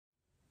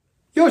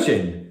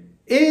Yojin,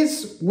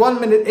 is 1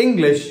 Minute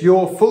English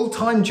your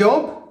full-time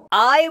job?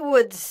 I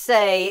would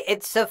say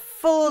it's a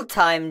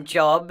full-time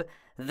job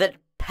that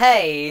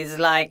pays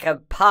like a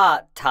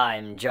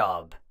part-time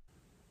job.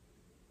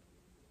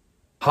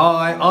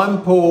 Hi,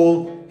 I'm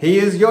Paul, he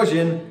is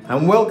Yojin,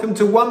 and welcome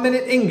to 1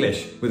 Minute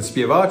English with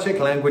Śpiewaczek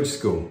Language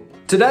School.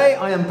 Today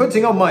I am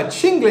putting on my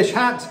Czenglish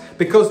hat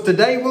because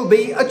today will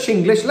be a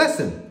Czenglish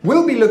lesson.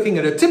 We'll be looking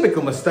at a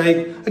typical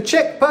mistake a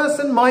Czech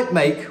person might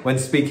make when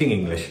speaking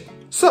English.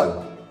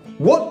 So,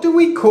 what do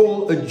we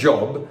call a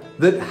job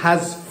that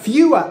has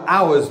fewer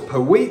hours per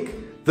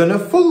week than a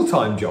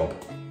full-time job?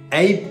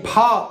 A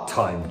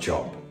part-time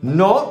job.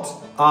 Not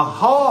a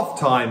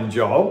half-time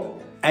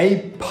job,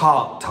 a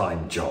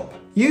part-time job.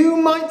 You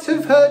might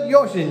have heard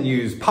Yojin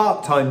use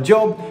part-time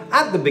job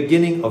at the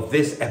beginning of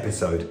this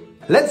episode.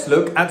 Let's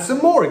look at some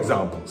more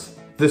examples.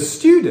 The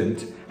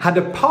student had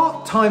a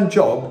part-time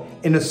job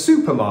in a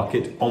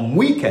supermarket on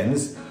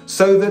weekends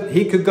so that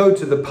he could go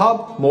to the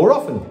pub more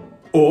often.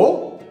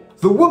 Or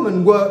the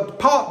woman worked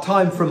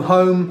part-time from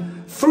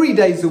home 3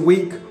 days a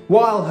week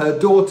while her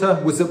daughter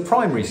was at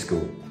primary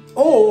school.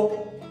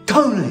 Or,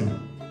 Tony,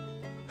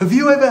 have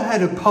you ever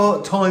had a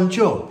part-time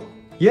job?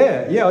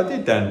 Yeah, I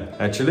did, Dan,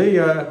 actually.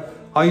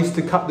 I used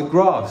to cut the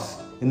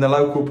grass in the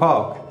local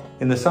park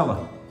in the summer.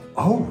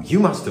 Oh, you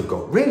must have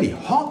got really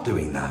hot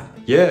doing that.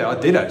 Yeah, I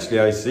did actually,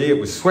 I see. It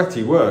was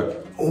sweaty work.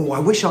 Oh, I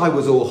wish I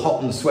was all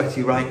hot and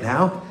sweaty right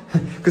now.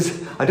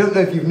 Because I don't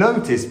know if you've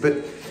noticed, but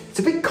it's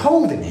a bit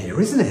cold in here,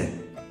 isn't it?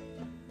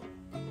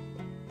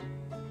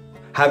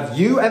 Have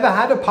you ever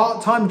had a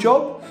part-time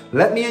job?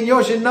 Let me and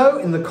Yojin know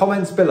in the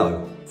comments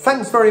below.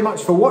 Thanks very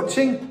much for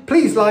watching.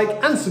 Please like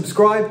and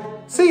subscribe.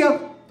 See ya!